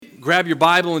grab your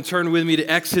Bible and turn with me to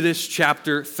Exodus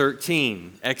chapter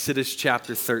 13. Exodus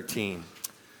chapter 13.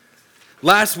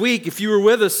 Last week, if you were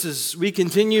with us as we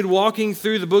continued walking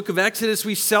through the book of Exodus,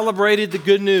 we celebrated the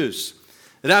good news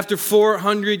that after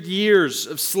 400 years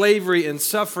of slavery and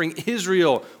suffering,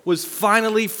 Israel was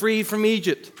finally freed from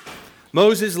Egypt.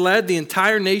 Moses led the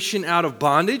entire nation out of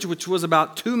bondage, which was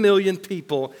about 2 million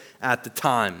people at the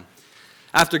time.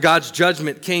 After God's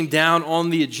judgment came down on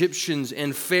the Egyptians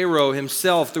and Pharaoh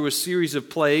himself through a series of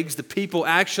plagues, the people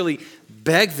actually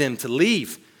begged them to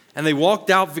leave, and they walked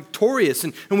out victorious.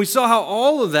 And we saw how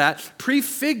all of that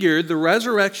prefigured the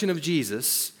resurrection of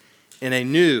Jesus in a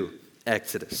new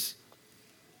Exodus.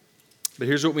 But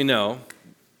here's what we know,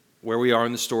 where we are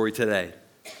in the story today.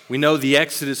 We know the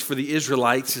Exodus for the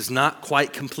Israelites is not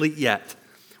quite complete yet.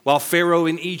 While Pharaoh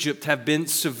and Egypt have been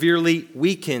severely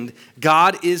weakened,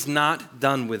 God is not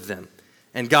done with them,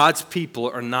 and God's people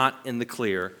are not in the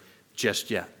clear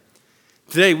just yet.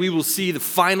 Today we will see the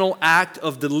final act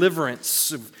of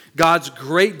deliverance, of God's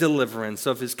great deliverance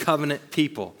of his covenant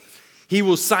people. He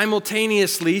will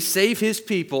simultaneously save his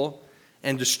people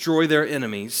and destroy their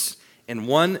enemies in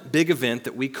one big event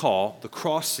that we call the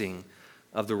crossing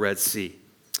of the Red Sea.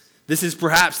 This is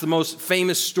perhaps the most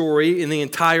famous story in the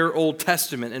entire Old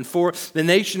Testament. And for the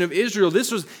nation of Israel,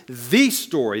 this was the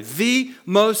story, the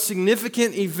most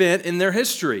significant event in their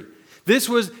history. This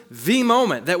was the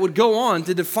moment that would go on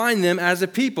to define them as a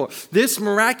people. This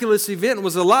miraculous event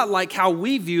was a lot like how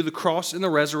we view the cross and the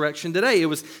resurrection today. It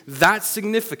was that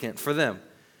significant for them.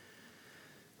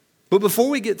 But before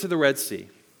we get to the Red Sea,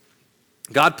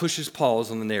 God pushes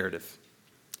pause on the narrative.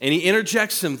 And he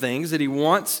interjects some things that he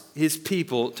wants his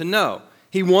people to know.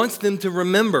 He wants them to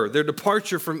remember their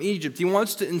departure from Egypt. He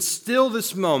wants to instill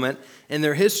this moment in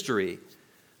their history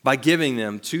by giving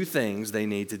them two things they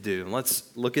need to do. And let's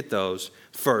look at those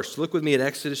first. Look with me at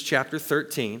Exodus chapter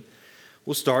 13.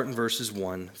 We'll start in verses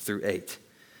 1 through 8.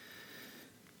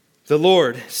 The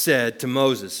Lord said to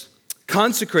Moses,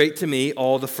 "Consecrate to me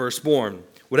all the firstborn.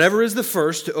 Whatever is the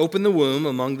first to open the womb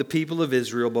among the people of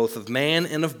Israel, both of man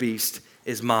and of beast,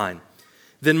 is mine."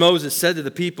 Then Moses said to the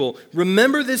people,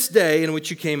 "Remember this day in which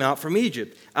you came out from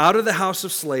Egypt, out of the house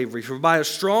of slavery, for by a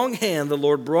strong hand the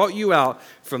Lord brought you out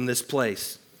from this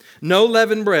place. No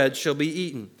leavened bread shall be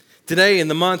eaten. Today in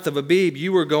the month of Abib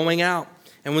you are going out,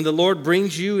 and when the Lord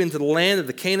brings you into the land of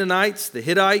the Canaanites, the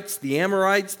Hittites, the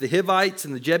Amorites, the Hivites,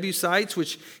 and the Jebusites,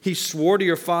 which he swore to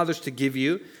your fathers to give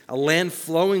you, a land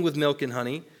flowing with milk and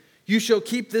honey, you shall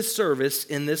keep this service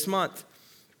in this month.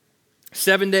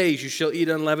 7 days you shall eat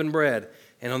unleavened bread,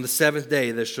 and on the seventh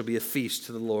day there shall be a feast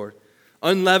to the Lord.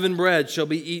 Unleavened bread shall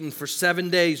be eaten for 7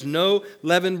 days. No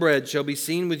leavened bread shall be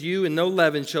seen with you, and no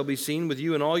leaven shall be seen with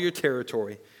you in all your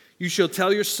territory. You shall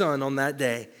tell your son on that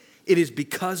day, it is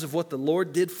because of what the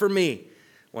Lord did for me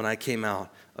when I came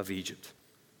out of Egypt."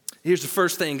 Here's the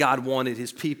first thing God wanted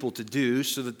his people to do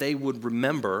so that they would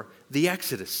remember the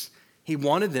Exodus. He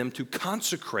wanted them to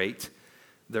consecrate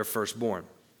their firstborn.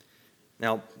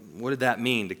 Now, what did that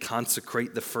mean, to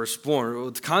consecrate the firstborn?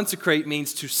 Well, to consecrate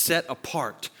means to set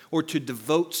apart or to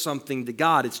devote something to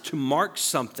God. It's to mark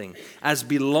something as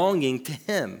belonging to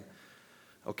him.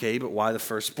 Okay, but why the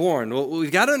firstborn? Well,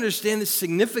 we've got to understand the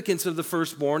significance of the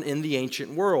firstborn in the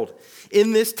ancient world.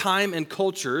 In this time and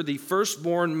culture, the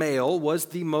firstborn male was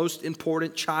the most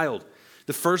important child.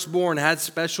 The firstborn had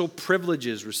special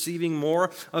privileges, receiving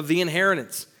more of the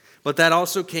inheritance. But that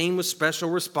also came with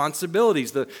special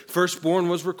responsibilities. The firstborn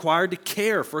was required to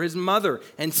care for his mother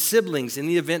and siblings in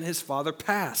the event his father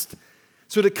passed.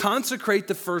 So to consecrate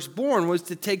the firstborn was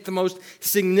to take the most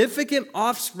significant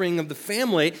offspring of the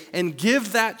family and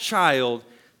give that child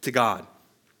to God.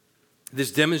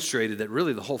 This demonstrated that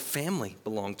really the whole family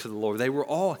belonged to the Lord. They were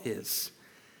all his.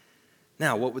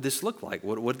 Now, what would this look like?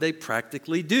 What would they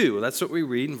practically do? Well, that's what we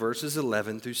read in verses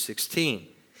 11 through 16.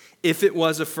 If it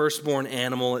was a firstborn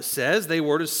animal, it says, they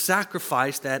were to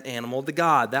sacrifice that animal to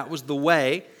God. That was the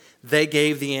way they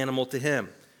gave the animal to him.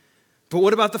 But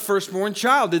what about the firstborn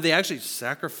child? Did they actually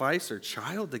sacrifice their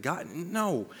child to God?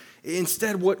 No.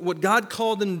 Instead, what God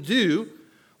called them to do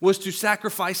was to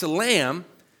sacrifice a lamb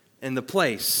in the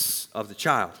place of the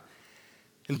child.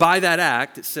 And by that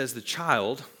act, it says the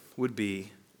child would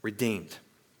be redeemed.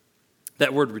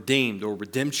 That word redeemed or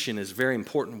redemption is a very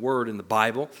important word in the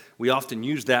Bible. We often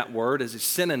use that word as a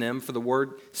synonym for the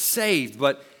word saved,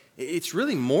 but it's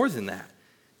really more than that.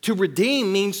 To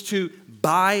redeem means to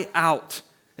buy out.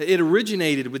 It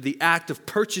originated with the act of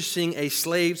purchasing a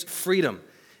slave's freedom.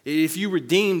 If you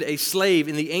redeemed a slave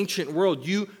in the ancient world,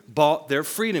 you bought their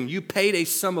freedom. You paid a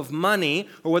sum of money,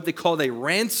 or what they called a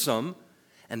ransom,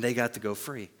 and they got to go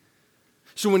free.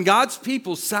 So when God's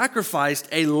people sacrificed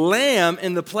a lamb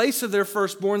in the place of their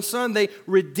firstborn son, they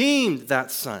redeemed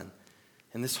that son.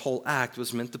 And this whole act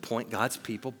was meant to point God's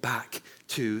people back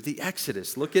to the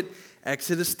Exodus. Look at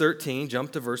Exodus 13,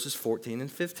 jump to verses 14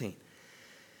 and 15.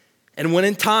 And when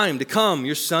in time to come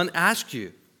your son asks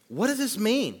you, what does this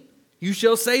mean? You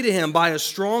shall say to him, by a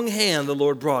strong hand the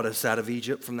Lord brought us out of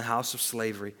Egypt from the house of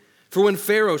slavery. For when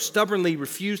Pharaoh stubbornly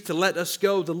refused to let us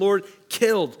go, the Lord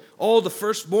killed all the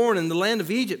firstborn in the land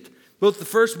of Egypt, both the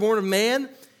firstborn of man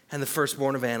and the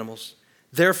firstborn of animals.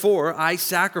 Therefore, I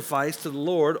sacrifice to the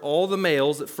Lord all the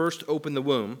males that first opened the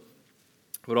womb,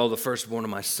 but all the firstborn of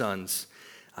my sons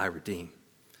I redeem.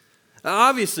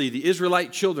 Obviously, the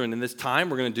Israelite children in this time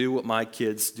were going to do what my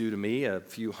kids do to me a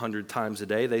few hundred times a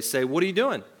day. They say, what are you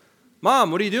doing?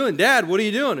 Mom, what are you doing? Dad, what are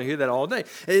you doing? I hear that all day.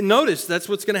 And notice that's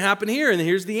what's going to happen here, and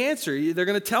here's the answer. They're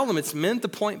going to tell them it's meant to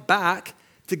point back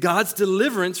to God's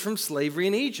deliverance from slavery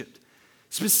in Egypt.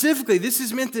 Specifically, this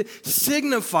is meant to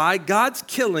signify God's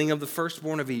killing of the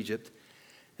firstborn of Egypt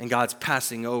and God's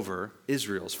passing over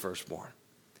Israel's firstborn.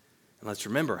 And let's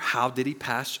remember, how did he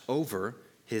pass over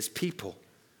his people?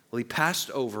 Well, he passed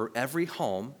over every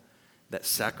home that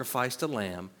sacrificed a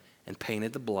lamb and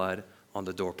painted the blood on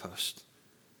the doorpost.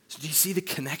 So do you see the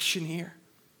connection here?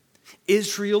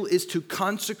 Israel is to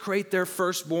consecrate their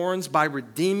firstborns by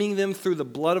redeeming them through the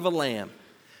blood of a lamb,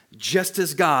 just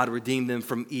as God redeemed them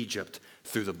from Egypt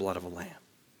through the blood of a lamb.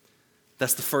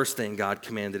 That's the first thing God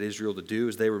commanded Israel to do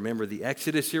as they remember the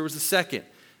Exodus. Here was the second.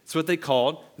 It's what they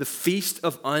called the Feast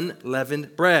of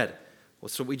Unleavened Bread. Well,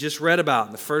 that's what we just read about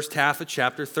in the first half of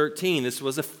chapter 13. This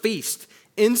was a feast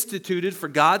instituted for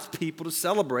God's people to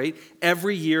celebrate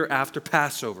every year after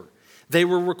Passover. They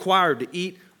were required to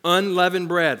eat unleavened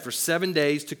bread for 7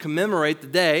 days to commemorate the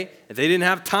day. They didn't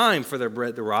have time for their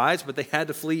bread to rise, but they had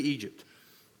to flee Egypt.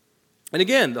 And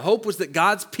again, the hope was that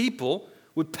God's people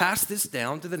would pass this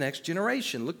down to the next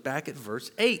generation. Look back at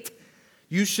verse 8.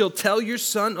 You shall tell your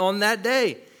son on that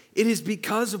day, it is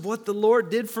because of what the Lord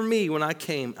did for me when I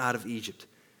came out of Egypt.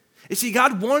 You see,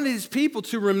 God wanted his people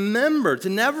to remember, to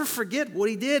never forget what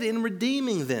he did in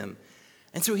redeeming them.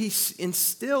 And so he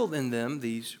instilled in them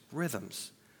these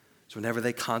rhythms. So whenever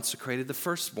they consecrated the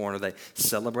firstborn or they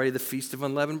celebrated the Feast of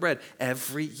Unleavened Bread,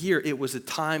 every year it was a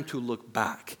time to look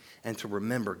back and to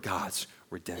remember God's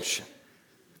redemption.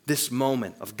 This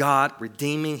moment of God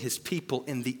redeeming his people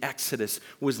in the Exodus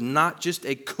was not just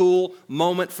a cool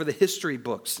moment for the history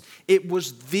books. It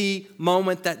was the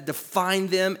moment that defined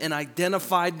them and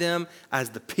identified them as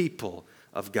the people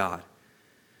of God.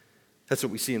 That's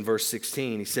what we see in verse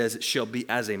 16. He says, it shall be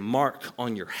as a mark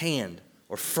on your hand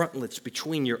or frontlets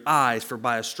between your eyes, for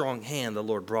by a strong hand the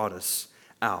Lord brought us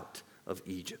out of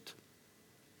Egypt.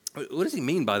 What does he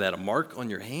mean by that? A mark on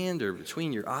your hand or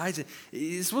between your eyes?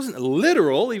 This wasn't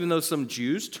literal, even though some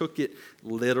Jews took it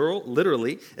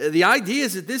literally. The idea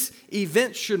is that this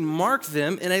event should mark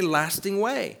them in a lasting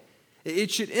way.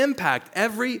 It should impact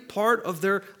every part of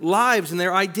their lives and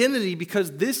their identity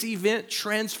because this event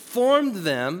transformed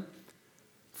them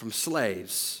from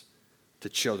slaves to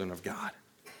children of God.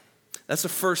 That's the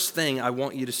first thing I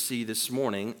want you to see this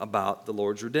morning about the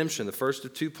Lord's redemption. The first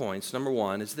of 2 points. Number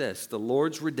one is this. The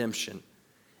Lord's redemption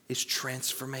is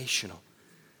transformational.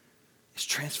 It's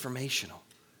transformational.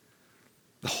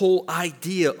 The whole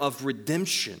idea of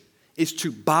redemption is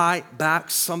to buy back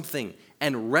something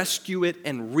and rescue it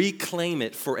and reclaim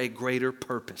it for a greater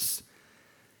purpose.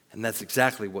 And that's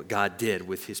exactly what God did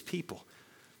with his people.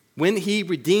 When he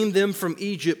redeemed them from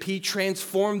Egypt, he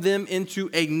transformed them into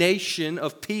a nation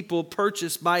of people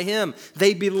purchased by him.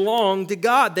 They belonged to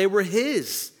God. They were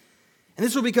his. And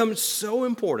this will become so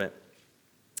important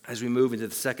as we move into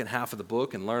the second half of the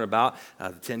book and learn about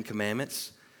the Ten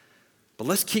Commandments. But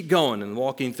let's keep going and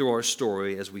walking through our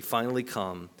story as we finally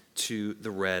come to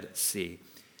the Red Sea.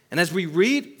 And as we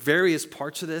read various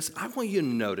parts of this, I want you to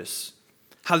notice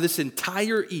how this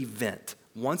entire event,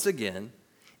 once again,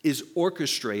 is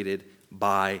orchestrated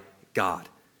by God.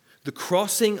 The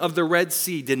crossing of the Red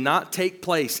Sea did not take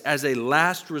place as a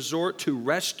last resort to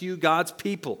rescue God's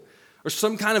people or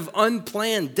some kind of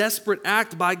unplanned, desperate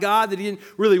act by God that he didn't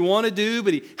really want to do,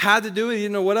 but he had to do it. He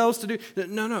didn't know what else to do.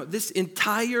 No. This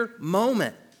entire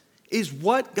moment is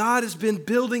what God has been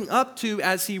building up to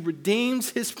as he redeems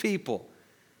his people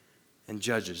and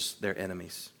judges their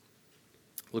enemies.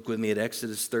 Look with me at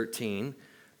Exodus 13,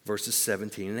 verses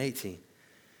 17 and 18.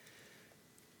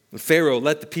 When Pharaoh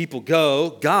let the people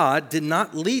go, God did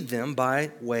not lead them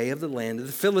by way of the land of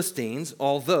the Philistines,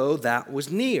 although that was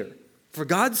near. For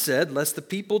God said, lest the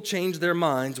people change their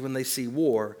minds when they see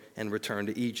war and return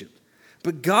to Egypt.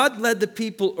 But God led the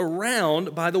people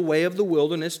around by the way of the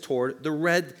wilderness toward the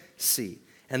Red Sea.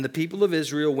 And the people of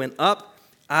Israel went up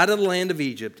out of the land of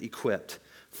Egypt equipped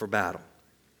for battle.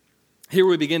 Here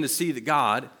we begin to see that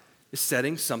God is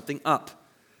setting something up.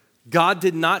 God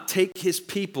did not take his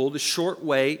people the short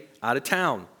way out of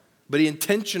town, but he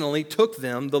intentionally took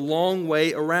them the long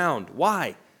way around.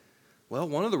 Why? Well,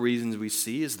 one of the reasons we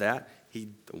see is that he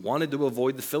wanted to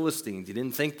avoid the Philistines. He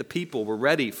didn't think the people were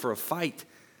ready for a fight.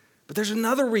 But there's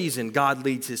another reason God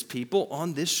leads his people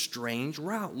on this strange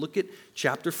route. Look at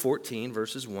chapter 14,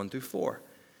 verses 1 through 4.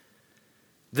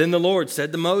 Then the Lord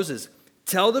said to Moses,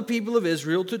 "Tell the people of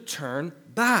Israel to turn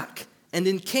back and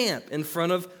encamp in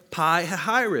front of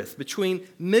Pi-Hahiroth, between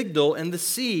Migdol and the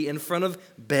sea, in front of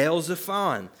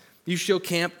Baal-Zephon. You shall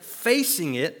camp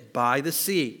facing it by the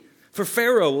sea. For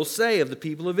Pharaoh will say of the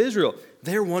people of Israel,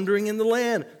 'They're wandering in the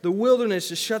land. The wilderness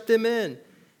has shut them in.'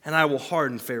 And I will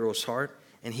harden Pharaoh's heart,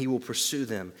 and he will pursue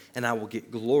them. And I will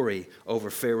get glory over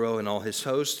Pharaoh and all his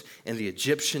host, and the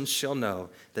Egyptians shall know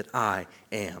that I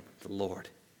am the Lord."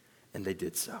 And they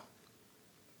did so.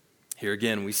 Here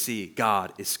again, we see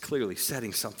God is clearly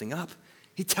setting something up.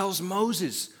 He tells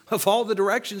Moses, of all the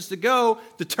directions to go,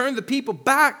 to turn the people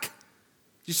back. Do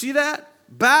you see that?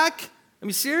 Back? I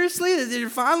mean, seriously? They're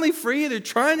finally free. They're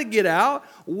trying to get out.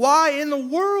 Why in the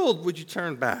world would you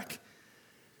turn back?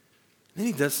 Then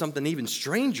he does something even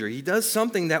stranger. He does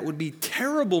something that would be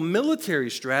terrible military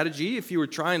strategy if you were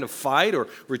trying to fight or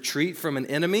retreat from an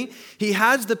enemy. He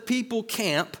has the people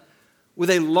camp with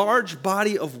a large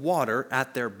body of water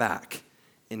at their back,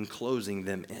 enclosing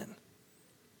them in.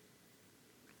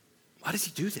 Why does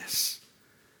he do this?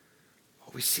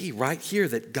 Well, we see right here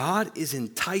that God is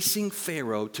enticing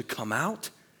Pharaoh to come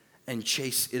out and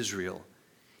chase Israel.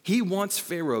 He wants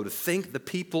Pharaoh to think the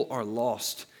people are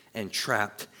lost and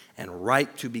trapped and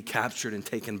ripe to be captured and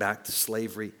taken back to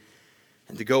slavery.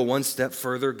 And to go one step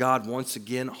further, God once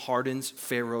again hardens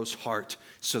Pharaoh's heart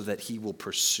so that he will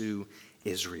pursue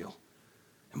Israel.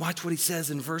 And watch what he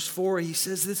says in verse 4. He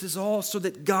says this is all so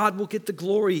that God will get the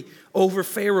glory over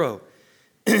Pharaoh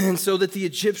and so that the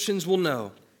Egyptians will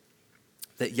know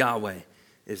that Yahweh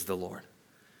is the Lord.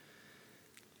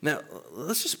 Now,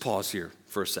 let's just pause here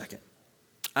for a second.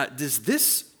 Does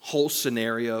this whole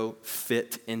scenario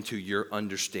fit into your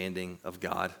understanding of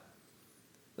God?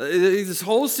 This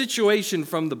whole situation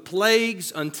from the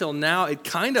plagues until now, it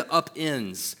kind of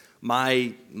upends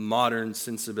my modern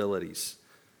sensibilities.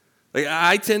 Like,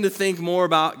 I tend to think more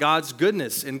about God's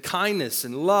goodness and kindness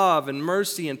and love and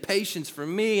mercy and patience for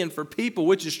me and for people,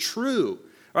 which is true,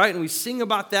 right? And we sing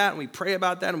about that and we pray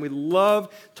about that and we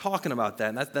love talking about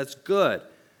that, and that's good.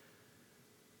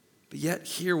 But yet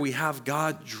here we have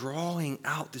God drawing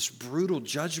out this brutal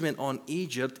judgment on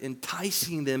Egypt,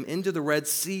 enticing them into the Red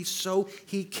Sea so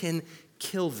he can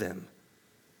kill them.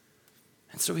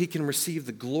 And so he can receive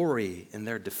the glory in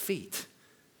their defeat.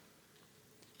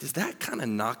 Does that kind of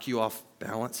knock you off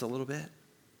balance a little bit?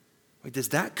 Does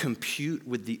that compute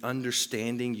with the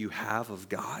understanding you have of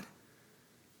God?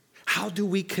 How do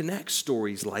we connect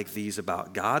stories like these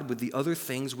about God with the other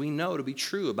things we know to be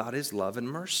true about his love and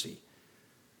mercy?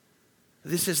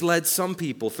 This has led some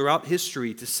people throughout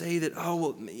history to say that, oh,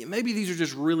 well, maybe these are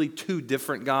just really two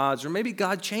different gods, or maybe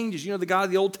God changes. You know, the God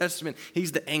of the Old Testament,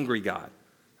 he's the angry God,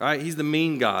 right? He's the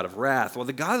mean God of wrath. Well,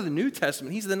 the God of the New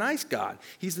Testament, he's the nice God.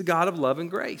 He's the God of love and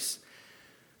grace.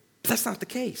 But that's not the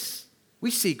case.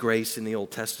 We see grace in the Old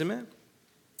Testament,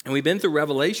 and we've been through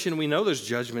Revelation. We know there's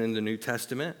judgment in the New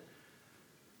Testament.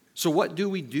 So what do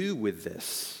we do with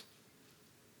this?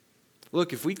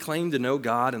 Look, if we claim to know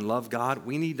God and love God,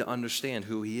 we need to understand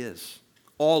who he is,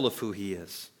 all of who he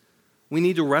is. We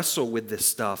need to wrestle with this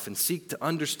stuff and seek to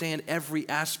understand every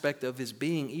aspect of his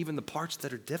being, even the parts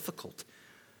that are difficult.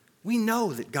 We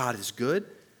know that God is good.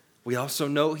 We also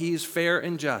know he is fair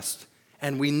and just,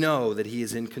 and we know that he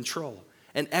is in control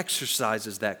and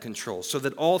exercises that control so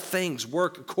that all things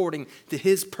work according to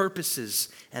his purposes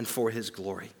and for his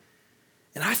glory.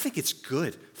 And I think it's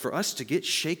good for us to get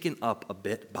shaken up a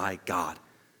bit by God,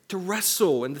 to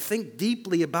wrestle and to think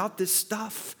deeply about this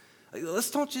stuff.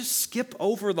 Let's don't just skip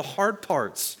over the hard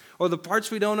parts or the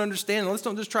parts we don't understand. Let's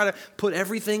don't just try to put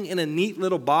everything in a neat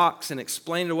little box and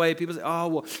explain it away. People say, oh,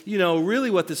 well, really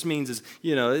what this means is,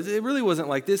 it really wasn't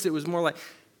like this. It was more like,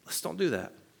 let's don't do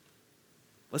that.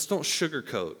 Let's don't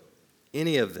sugarcoat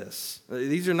any of this.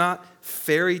 These are not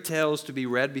fairy tales to be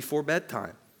read before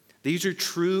bedtime. These are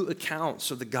true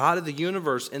accounts of the God of the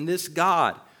universe, and this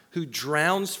God who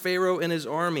drowns Pharaoh and his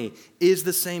army is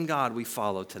the same God we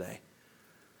follow today.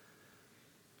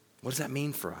 What does that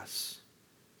mean for us?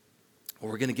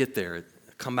 Well, we're going to get there.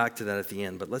 Come back to that at the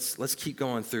end, but let's keep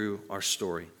going through our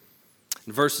story.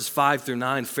 In verses 5 through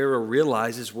 9, Pharaoh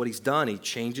realizes what he's done. He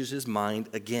changes his mind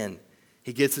again.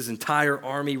 He gets his entire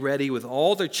army ready with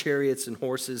all their chariots and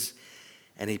horses,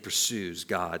 and he pursues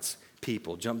God's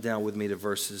people. Jump down with me to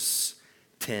verses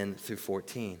 10 through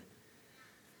 14.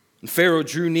 And Pharaoh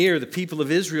drew near. The people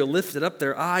of Israel lifted up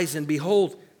their eyes, and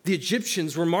behold, the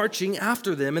Egyptians were marching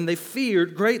after them, and they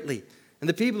feared greatly. And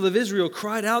the people of Israel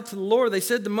cried out to the Lord. They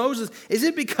said to Moses, "Is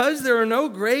it because there are no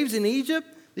graves in Egypt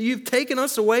that you've taken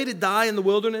us away to die in the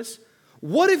wilderness?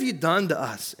 What have you done to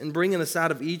us in bringing us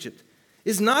out of Egypt?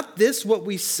 Is not this what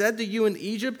we said to you in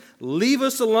Egypt? Leave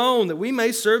us alone, that we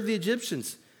may serve the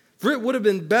Egyptians. For it would have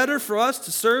been better for us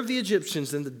to serve the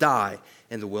Egyptians than to die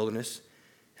in the wilderness."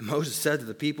 And Moses said to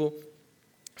the people,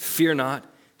 "Fear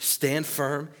not, stand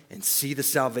firm and see the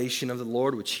salvation of the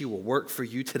Lord, which he will work for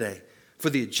you today. For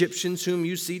the Egyptians whom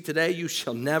you see today, you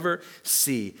shall never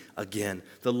see again.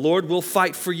 The Lord will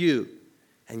fight for you,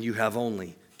 and you have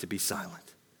only to be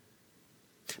silent."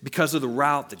 Because of the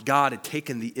route that God had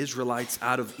taken the Israelites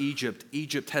out of Egypt,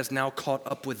 Egypt has now caught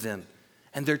up with them,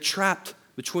 and they're trapped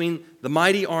between the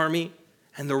mighty army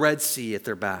and the Red Sea at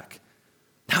their back.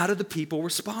 How do the people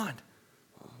respond?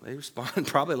 Well, they respond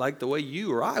probably like the way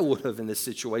you or I would have in this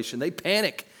situation. They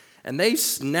panic and they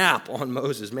snap on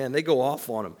Moses. Man, they go off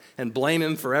on him and blame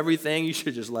him for everything. You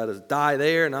should just let us die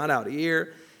there, not out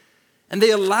here. And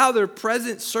they allow their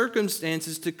present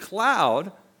circumstances to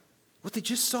cloud what they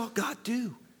just saw God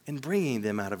do in bringing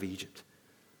them out of Egypt.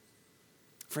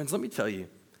 Friends, let me tell you,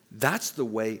 that's the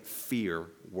way fear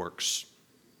works.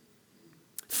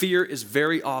 Fear is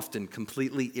very often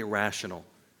completely irrational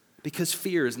because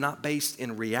fear is not based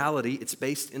in reality, it's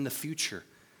based in the future.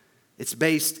 It's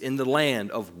based in the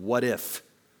land of what if.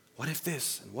 What if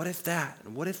this, and what if that,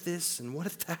 and what if this, and what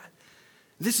if that?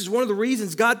 This is one of the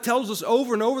reasons God tells us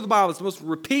over and over in the Bible, it's the most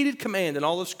repeated command in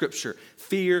all of Scripture,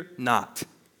 fear not.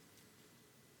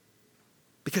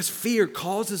 Because fear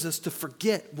causes us to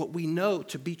forget what we know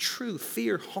to be true.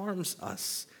 Fear harms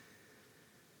us.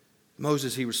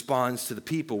 Moses, he responds to the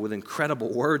people with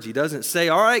incredible words. He doesn't say,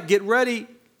 "All right, get ready,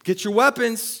 get your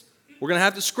weapons. We're going to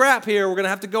have to scrap here. We're going to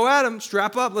have to go at them.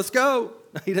 Strap up, let's go."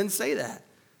 No, he doesn't say that.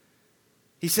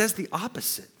 He says the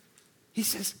opposite. He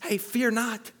says, "Hey, fear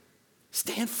not.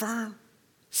 Stand firm.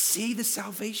 See the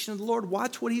salvation of the Lord.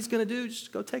 Watch what he's going to do.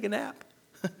 Just go take a nap."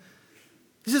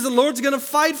 He says the Lord's going to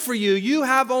fight for you. You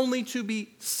have only to be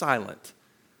silent.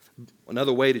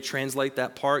 Another way to translate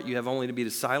that part, you have only to be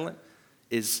silent,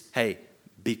 is, hey,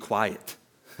 be quiet.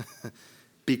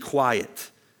 Be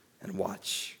quiet and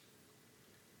watch.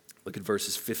 Look at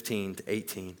verses 15 to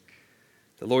 18.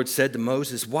 The Lord said to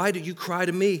Moses, "Why do you cry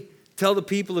to me? Tell the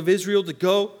people of Israel to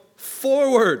go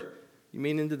forward." You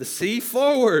mean into the sea?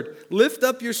 Forward. Lift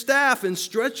up your staff and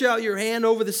stretch out your hand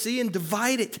over the sea and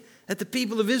divide it, that the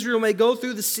people of Israel may go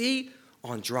through the sea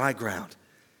on dry ground.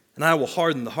 And I will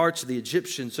harden the hearts of the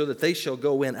Egyptians so that they shall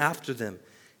go in after them.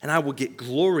 And I will get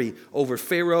glory over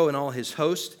Pharaoh and all his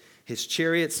host, his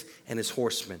chariots and his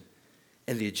horsemen.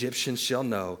 And the Egyptians shall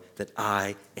know that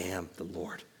I am the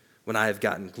Lord, when I have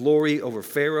gotten glory over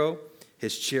Pharaoh,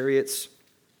 his chariots,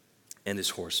 and his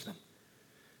horsemen.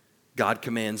 God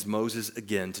commands Moses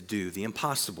again to do the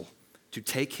impossible, to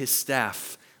take his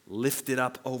staff, lift it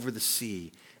up over the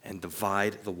sea, and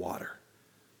divide the water.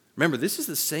 Remember, this is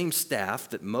the same staff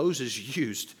that Moses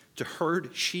used to herd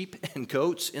sheep and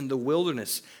goats in the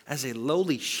wilderness as a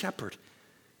lowly shepherd.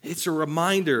 It's a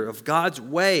reminder of God's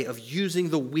way of using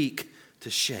the weak to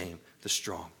shame the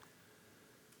strong.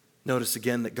 Notice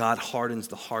again that God hardens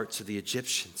the hearts of the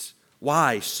Egyptians.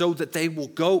 Why? So that they will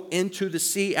go into the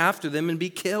sea after them and be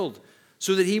killed.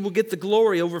 So that he will get the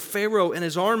glory over Pharaoh and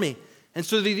his army. And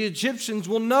so that the Egyptians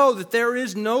will know that there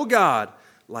is no God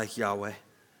like Yahweh.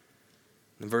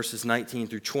 In verses 19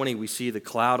 through 20, we see the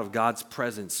cloud of God's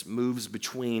presence moves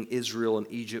between Israel and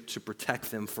Egypt to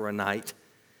protect them for a night.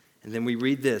 And then we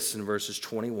read this in verses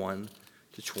 21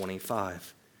 to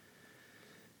 25.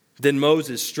 Then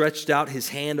Moses stretched out his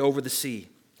hand over the sea,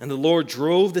 and the Lord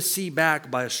drove the sea back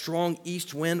by a strong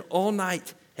east wind all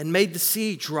night and made the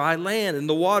sea dry land, and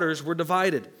the waters were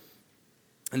divided.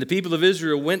 And the people of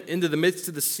Israel went into the midst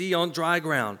of the sea on dry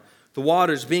ground, the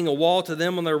waters being a wall to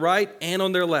them on their right and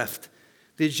on their left.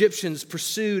 The Egyptians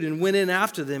pursued and went in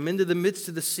after them into the midst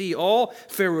of the sea, all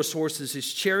Pharaoh's horses,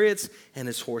 his chariots, and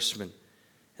his horsemen.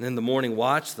 And in the morning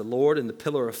watch, the Lord in the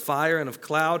pillar of fire and of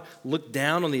cloud looked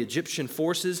down on the Egyptian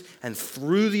forces and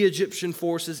threw the Egyptian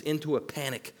forces into a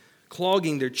panic,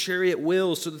 clogging their chariot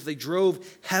wheels so that they drove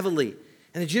heavily.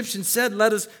 And the Egyptians said,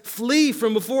 "Let us flee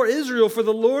from before Israel, for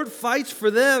the Lord fights for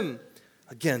them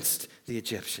against the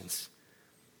Egyptians."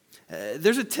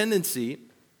 There's a tendency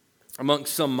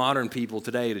amongst some modern people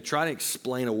today to try to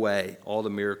explain away all the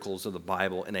miracles of the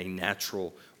Bible in a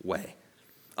natural way.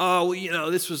 Oh,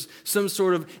 well, this was some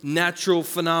sort of natural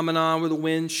phenomenon where the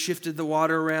wind shifted the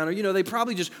water around. Or, they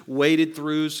probably just waded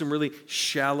through some really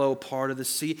shallow part of the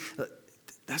sea.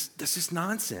 That's just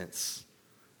nonsense,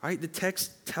 right? The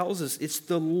text tells us it's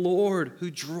the Lord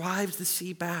who drives the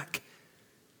sea back.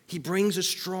 He brings a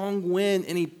strong wind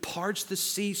and he parts the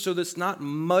sea so that it's not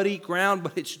muddy ground,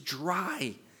 but it's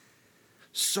dry.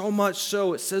 So much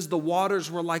so, it says the waters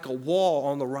were like a wall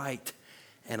on the right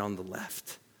and on the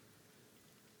left.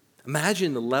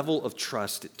 Imagine the level of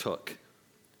trust it took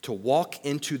to walk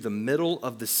into the middle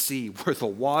of the sea where the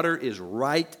water is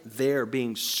right there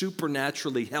being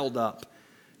supernaturally held up,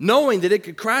 knowing that it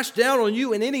could crash down on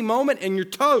you in any moment and you're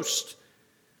toast.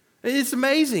 It's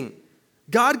amazing.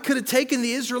 God could have taken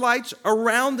the Israelites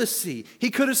around the sea. He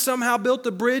could have somehow built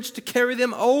a bridge to carry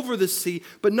them over the sea.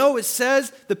 But no, it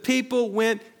says the people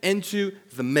went into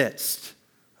the midst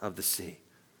of the sea.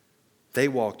 They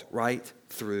walked right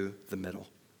through the middle.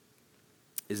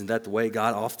 Isn't that the way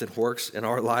God often works in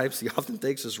our lives? He often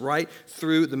takes us right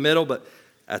through the middle, but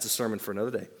that's a sermon for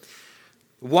another day.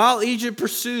 While Egypt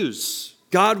pursues,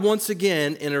 God once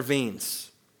again intervenes.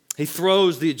 He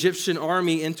throws the Egyptian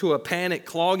army into a panic,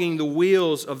 clogging the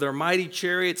wheels of their mighty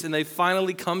chariots, and they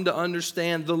finally come to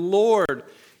understand the Lord,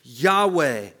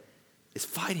 Yahweh, is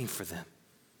fighting for them.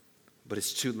 But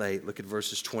it's too late. Look at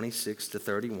verses 26 to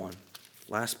 31.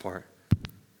 Last part.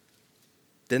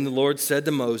 Then the Lord said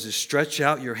to Moses, "Stretch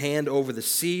out your hand over the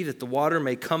sea, that the water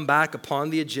may come back upon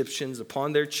the Egyptians,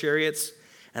 upon their chariots,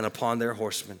 and upon their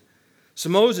horsemen." So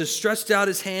Moses stretched out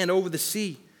his hand over the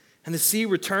sea, and the sea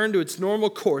returned to its normal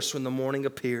course when the morning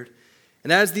appeared.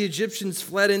 And as the Egyptians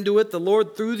fled into it, the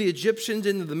Lord threw the Egyptians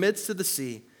into the midst of the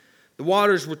sea. The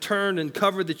waters returned and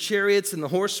covered the chariots and the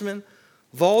horsemen.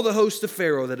 Of all the host of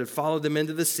Pharaoh that had followed them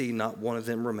into the sea, not one of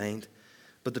them remained.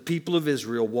 But the people of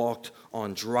Israel walked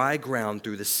on dry ground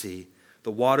through the sea,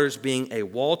 the waters being a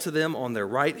wall to them on their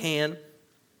right hand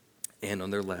and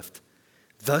on their left.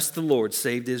 Thus the Lord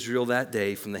saved Israel that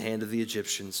day from the hand of the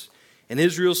Egyptians. And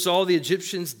Israel saw the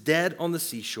Egyptians dead on the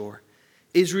seashore.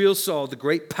 Israel saw the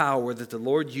great power that the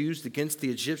Lord used against the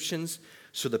Egyptians,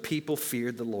 so the people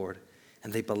feared the Lord,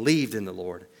 and they believed in the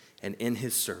Lord and in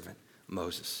his servant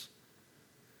Moses.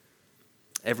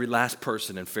 Every last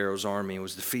person in Pharaoh's army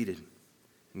was defeated.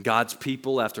 And God's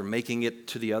people, after making it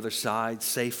to the other side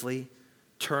safely,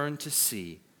 turned to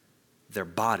see their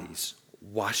bodies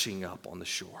washing up on the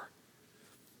shore.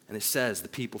 And it says the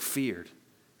people feared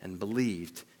and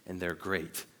believed in their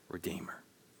great Redeemer.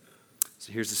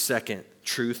 So here's the second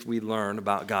truth we learn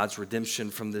about God's redemption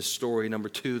from this story. Number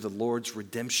 2, the Lord's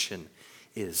redemption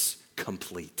is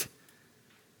complete.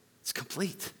 It's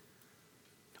complete.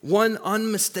 One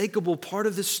unmistakable part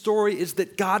of this story is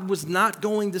that God was not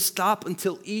going to stop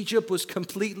until Egypt was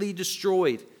completely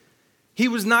destroyed. He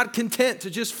was not content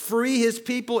to just free his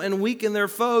people and weaken their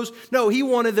foes. No, he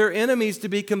wanted their enemies to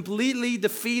be completely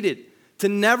defeated, to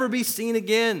never be seen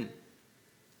again.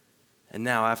 And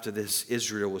now after this,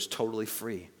 Israel was totally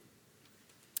free.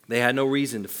 They had no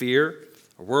reason to fear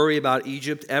or worry about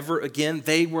Egypt ever again.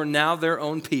 They were now their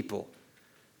own people,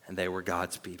 and they were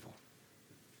God's people.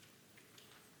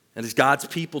 And as God's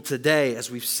people today,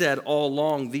 as we've said all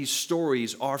along, these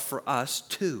stories are for us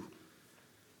too.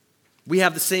 We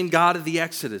have the same God of the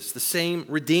Exodus, the same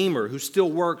Redeemer who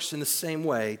still works in the same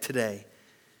way today.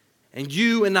 And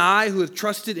you and I who have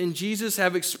trusted in Jesus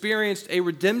have experienced a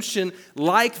redemption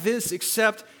like this,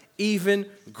 except even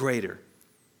greater.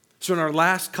 So in our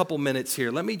last couple minutes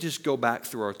here, let me just go back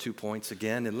through our 2 points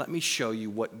again, and let me show you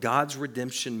what God's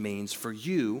redemption means for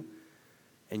you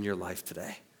in your life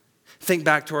today. Think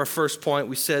back to our first point.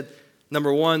 We said,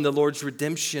 number 1, the Lord's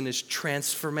redemption is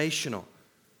transformational.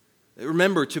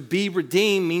 Remember, to be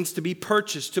redeemed means to be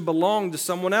purchased, to belong to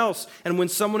someone else. And when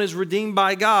someone is redeemed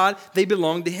by God, they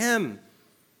belong to him.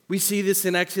 We see this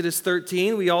in Exodus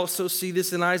 13. We also see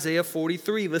this in Isaiah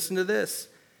 43. Listen to this.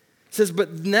 It says,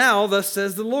 "But now thus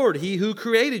says the Lord, he who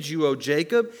created you, O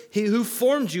Jacob, he who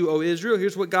formed you, O Israel."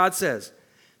 Here's what God says.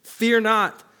 "Fear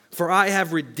not, for I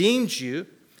have redeemed you.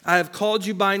 I have called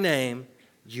you by name.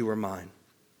 You are mine."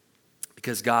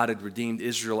 Because God had redeemed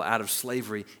Israel out of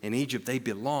slavery in Egypt, they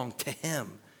belonged to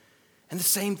him. And the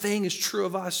same thing is true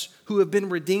of us who have been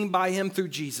redeemed by him through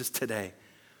Jesus today.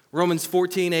 Romans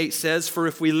 14:8 says, "For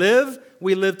if we live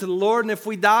to the Lord, and if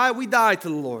we die to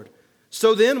the Lord.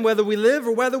 So then, whether we live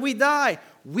or whether we die,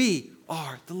 we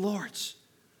are the Lord's."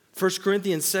 1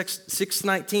 Corinthians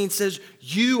 6:19 says,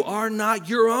 "You are not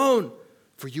your own,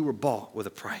 for you were bought with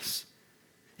a price."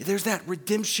 There's that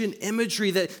redemption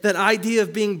imagery, that idea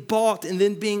of being bought and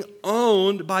then being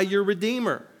owned by your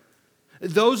Redeemer.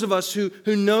 Those of us who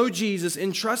know Jesus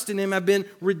and trust in him have been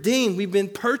redeemed. We've been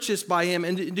purchased by him.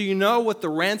 And do you know what the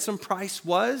ransom price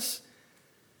was?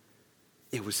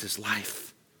 It was his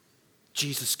life.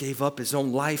 Jesus gave up his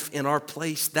own life in our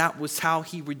place. That was how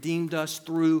he redeemed us,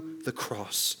 through the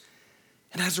cross.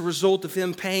 And as a result of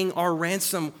him paying our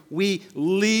ransom, we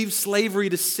leave slavery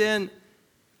to sin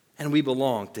and we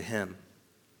belong to him.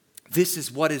 This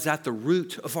is what is at the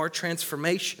root of our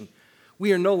transformation.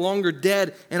 We are no longer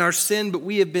dead in our sin, but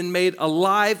we have been made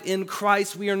alive in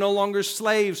Christ. We are no longer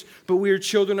slaves, but we are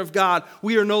children of God.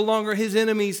 We are no longer his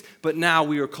enemies, but now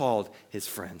we are called his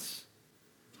friends.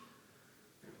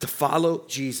 To follow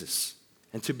Jesus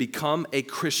and to become a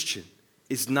Christian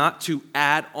is not to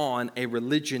add on a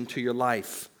religion to your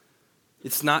life.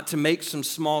 It's not to make some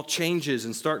small changes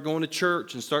and start going to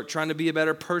church and start trying to be a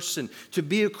better person. To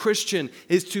be a Christian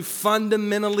is to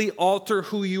fundamentally alter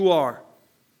who you are.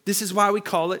 This is why we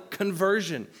call it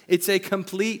conversion. It's a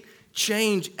complete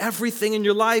change. Everything in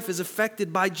your life is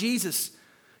affected by Jesus.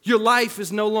 Your life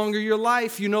is no longer your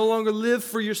life. You no longer live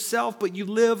for yourself, but you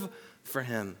live for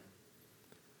him.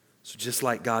 So just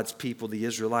like God's people, the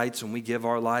Israelites, when we give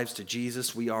our lives to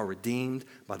Jesus, we are redeemed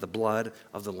by the blood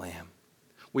of the Lamb.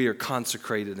 We are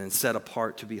consecrated and set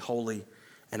apart to be holy,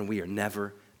 and we are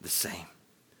never the same.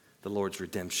 The Lord's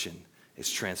redemption is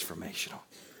transformational.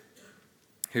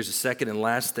 Here's the second and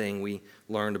last thing we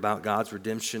learned about God's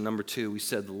redemption. Number 2, we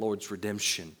said the Lord's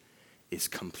redemption is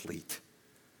complete.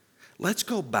 Let's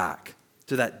go back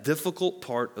to that difficult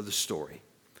part of the story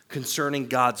concerning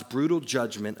God's brutal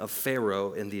judgment of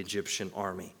Pharaoh and the Egyptian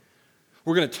army.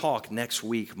 We're going to talk next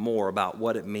week more about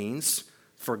what it means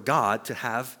for God to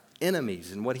have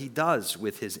enemies and what he does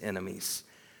with his enemies.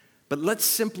 But let's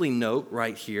simply note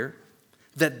right here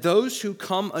that those who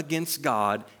come against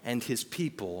God and his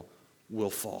people will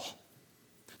fall.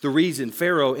 The reason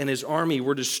Pharaoh and his army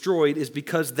were destroyed is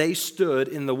because they stood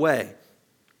in the way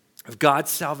of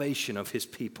God's salvation of his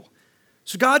people.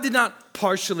 So God did not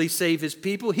partially save his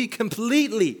people. He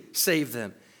completely saved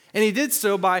them. And he did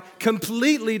so by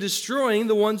completely destroying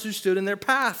the ones who stood in their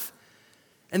path.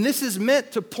 And this is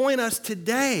meant to point us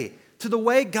today to the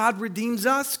way God redeems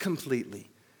us completely.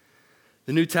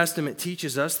 The New Testament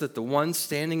teaches us that the ones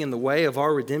standing in the way of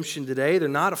our redemption today, they're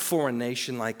not a foreign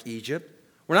nation like Egypt.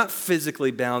 We're not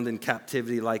physically bound in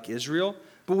captivity like Israel,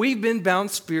 but we've been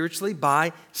bound spiritually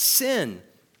by sin.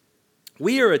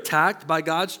 We are attacked by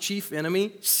God's chief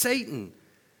enemy, Satan,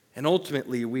 and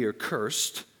ultimately we are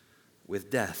cursed with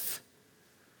death.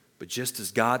 But just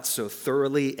as God so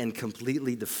thoroughly and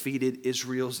completely defeated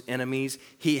Israel's enemies,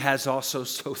 he has also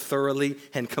so thoroughly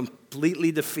and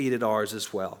completely defeated ours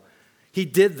as well. He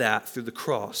did that through the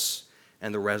cross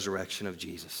and the resurrection of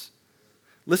Jesus.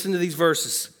 Listen to these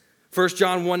verses. 1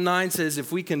 John 1:9 says,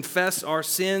 if we confess our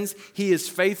sins, he is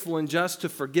faithful and just to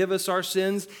forgive us our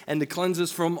sins and to cleanse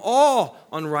us from all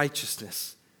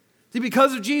unrighteousness. See,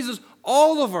 because of Jesus,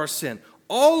 all of our sin,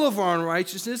 all of our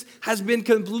unrighteousness has been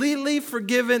completely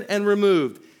forgiven and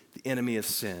removed. The enemy of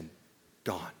sin,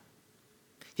 gone.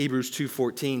 Hebrews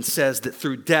 2:14 says that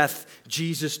through death,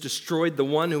 Jesus destroyed the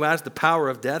one who has the power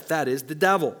of death, that is the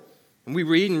devil. And we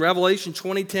read in Revelation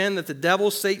 20:10 that the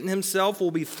devil, Satan himself, will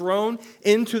be thrown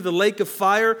into the lake of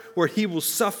fire where he will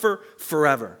suffer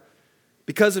forever.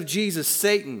 Because of Jesus,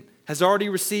 Satan has already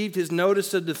received his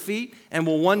notice of defeat and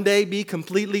will one day be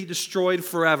completely destroyed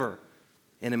forever.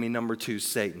 Enemy number 2,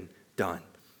 Satan, done.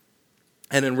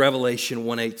 And in Revelation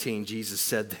 1:18, Jesus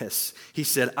said this. He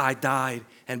said, I died,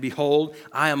 and behold,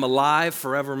 I am alive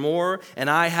forevermore, and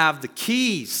I have the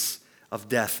keys of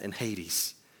death and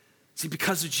Hades. See,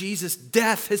 because of Jesus,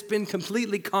 death has been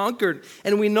completely conquered,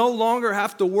 and we no longer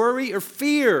have to worry or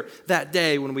fear that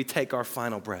day when we take our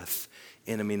final breath.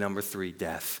 Enemy number 3,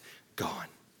 death, gone.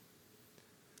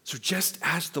 So just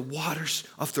as the waters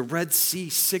of the Red Sea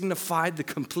signified the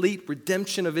complete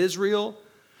redemption of Israel,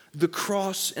 the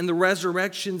cross and the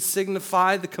resurrection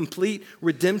signify the complete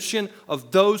redemption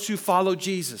of those who follow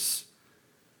Jesus.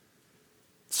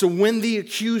 So when the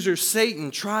accuser, Satan,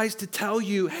 tries to tell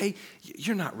you, hey,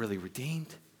 you're not really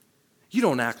redeemed. You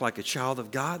don't act like a child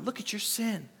of God. Look at your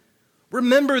sin.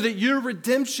 Remember that your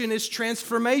redemption is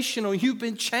transformational. You've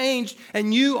been changed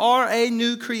and you are a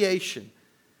new creation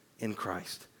in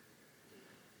Christ.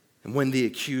 And when the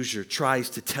accuser tries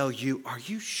to tell you, are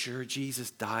you sure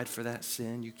Jesus died for that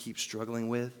sin you keep struggling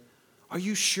with? Are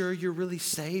you sure you're really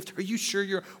saved? Are you sure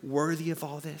you're worthy of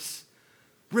all this?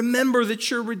 Remember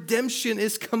that your redemption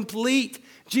is complete.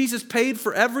 Jesus paid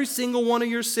for every single one of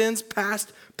your sins,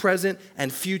 past, present,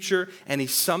 and future, and he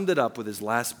summed it up with his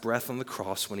last breath on the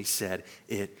cross when he said,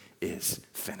 "It is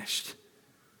finished."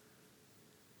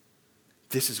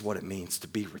 This is what it means to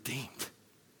be redeemed.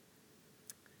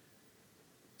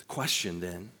 The question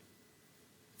then,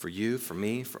 for you, for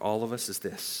me, for all of us, is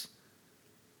this: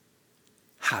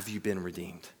 have you been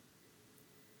redeemed?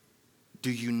 Do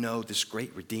you know this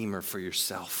great Redeemer for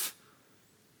yourself?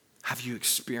 Have you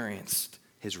experienced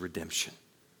his redemption?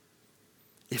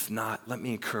 If not, let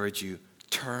me encourage you,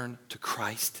 turn to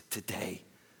Christ today.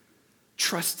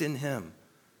 Trust in him.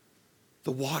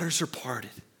 The waters are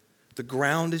parted. The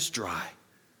ground is dry.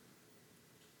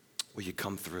 Will you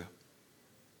come through?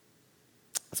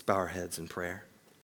 Let's bow our heads in prayer.